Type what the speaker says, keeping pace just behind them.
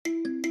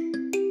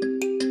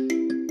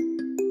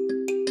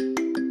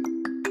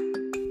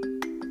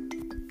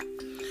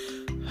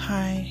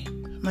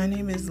My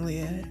name is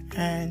Leah,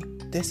 and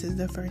this is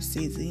the first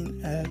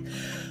season of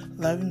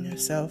Loving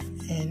Yourself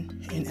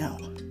In and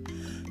Out.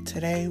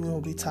 Today we'll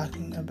be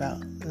talking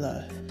about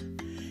love,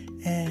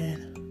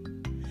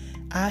 and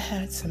I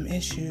had some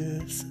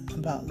issues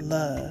about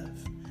love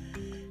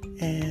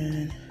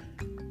and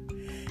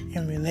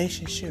in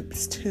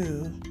relationships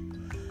too,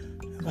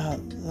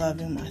 about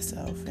loving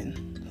myself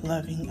and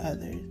loving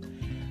others.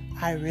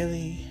 I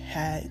really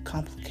had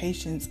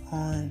complications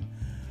on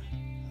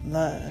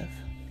love,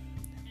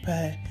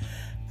 but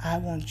I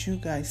want you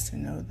guys to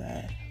know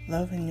that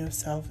loving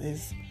yourself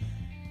is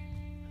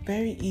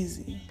very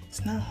easy.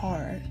 It's not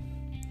hard.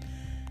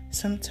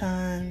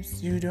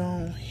 Sometimes you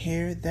don't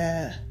hear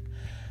that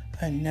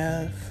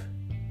enough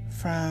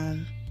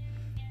from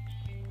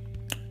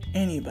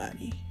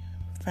anybody,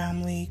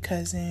 family,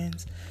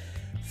 cousins,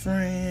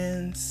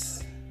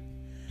 friends,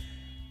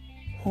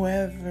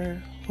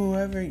 whoever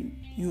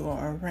you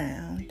are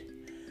around.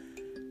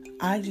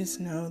 I just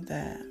know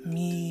that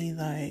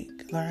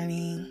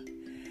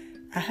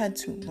I had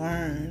to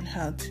learn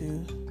how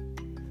to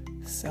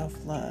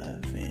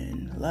self-love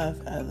and love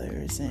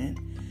others, and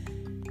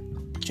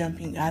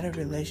jumping out of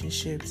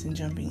relationships and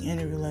jumping in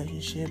a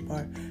relationship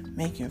or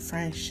making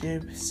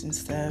friendships and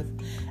stuff.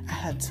 I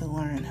had to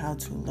learn how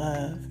to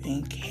love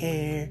and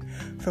care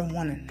for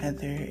one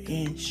another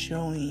and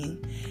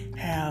showing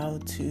how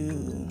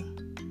to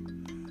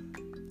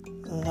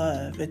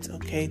love. It's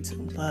okay to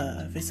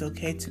love. It's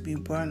okay to be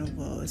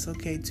vulnerable. It's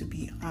okay to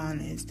be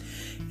honest.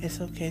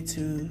 It's okay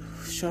to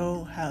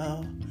show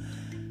how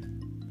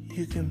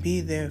you can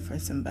be there for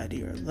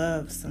somebody or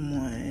love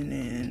someone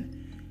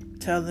and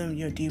tell them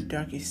your deep,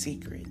 darkest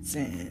secrets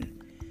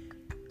and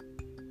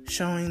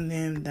showing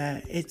them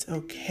that it's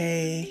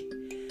okay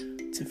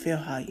to feel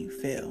how you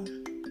feel.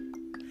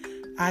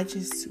 I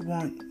just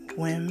want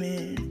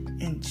women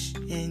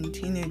and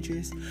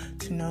teenagers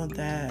to know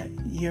that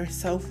your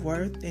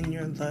self-worth and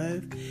your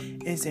love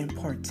is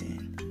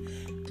important.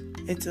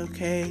 It's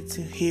okay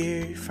to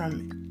hear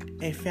from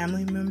a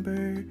family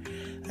member,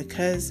 a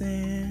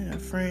cousin, a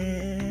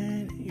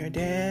friend, your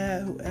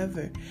dad,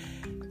 whoever.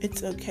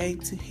 It's okay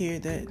to hear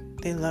that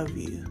they love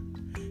you,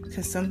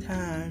 because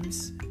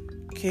sometimes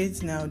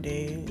kids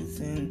nowadays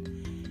and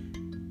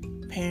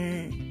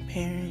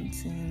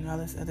parents and all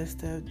this other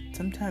stuff,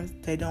 sometimes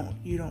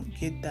you don't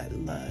get that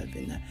love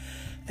and the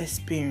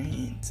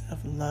experience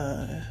of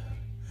love,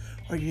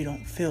 or you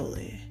don't feel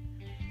it.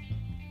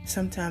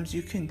 Sometimes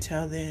you can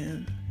tell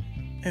them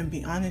and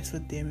be honest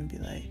with them and be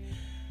like,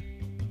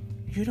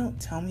 you don't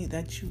tell me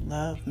that you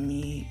love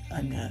me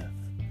enough.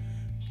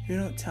 You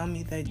don't tell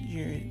me that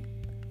you're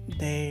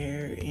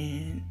there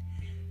and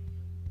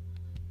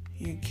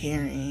you're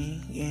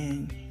caring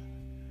and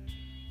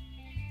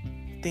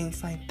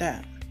things like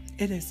that.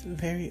 It is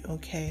very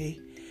okay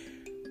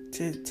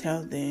to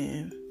tell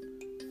them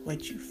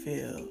what you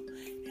feel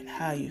and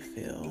how you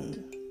feel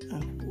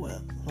and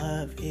what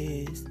love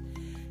is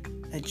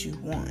that you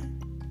want.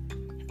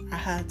 I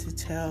had to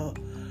tell,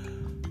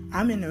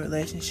 I'm in a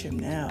relationship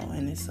now,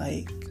 and it's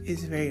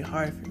very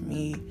hard for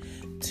me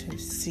to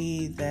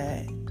see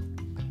that,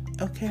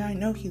 okay, I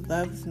know he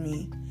loves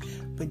me,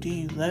 but do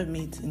you love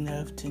me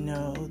enough to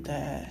know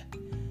that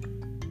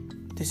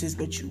this is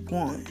what you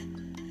want?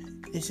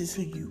 This is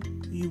who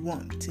you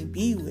want to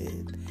be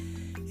with,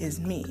 is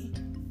me.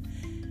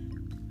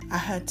 I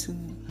had to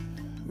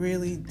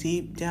really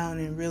deep down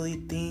and really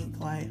think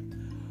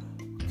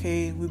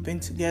okay, we've been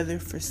together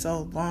for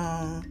so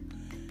long.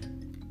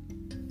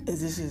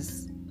 Is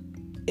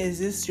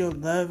this your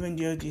love and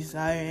your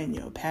desire and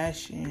your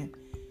passion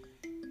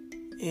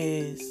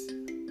is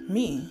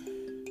me?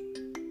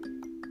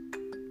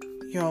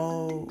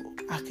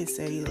 I could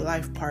say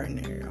life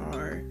partner,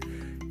 or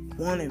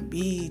want to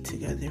be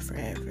together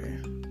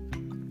forever.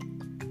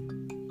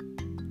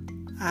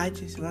 I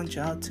just want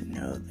y'all to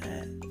know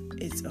that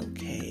it's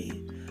okay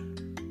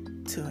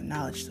to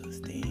acknowledge those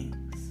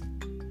things.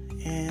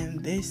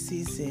 And this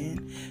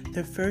season,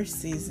 the first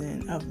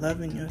season of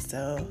Loving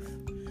Yourself,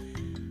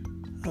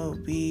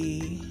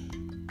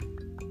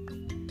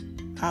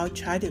 I'll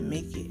try to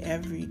make it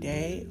every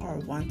day or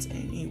once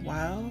in a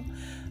while,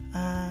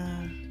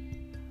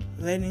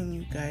 letting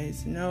you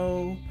guys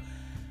know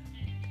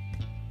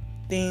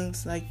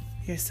things like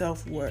your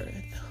self-worth,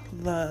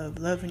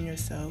 loving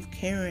yourself,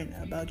 caring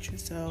about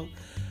yourself,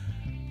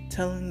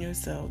 telling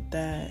yourself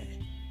that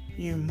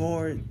you're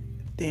more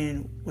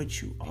than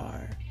what you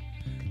are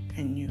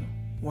and you're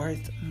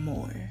worth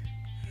more.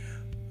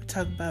 We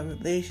talk about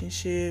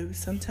relationships.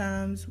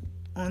 Sometimes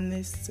on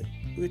this,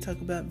 we talk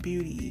about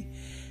beauty,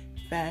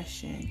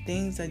 fashion,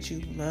 things that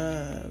you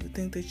love,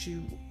 things that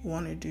you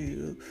want to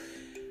do,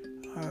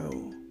 or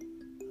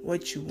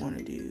what you want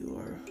to do,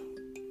 or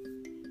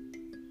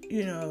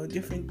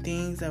different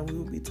things that we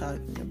will be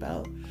talking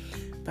about.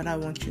 But I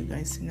want you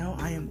guys to know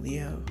I am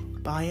Leo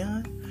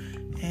Bayan,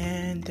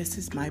 and this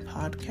is my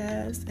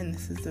podcast, and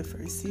this is the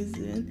first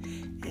season,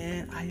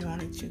 and I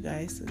wanted you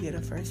guys to get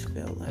a first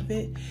feel of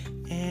it.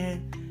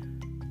 And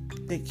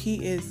the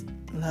key is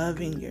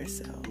loving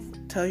yourself.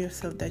 Tell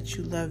yourself that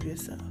you love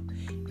yourself.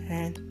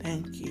 and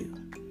thank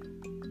you.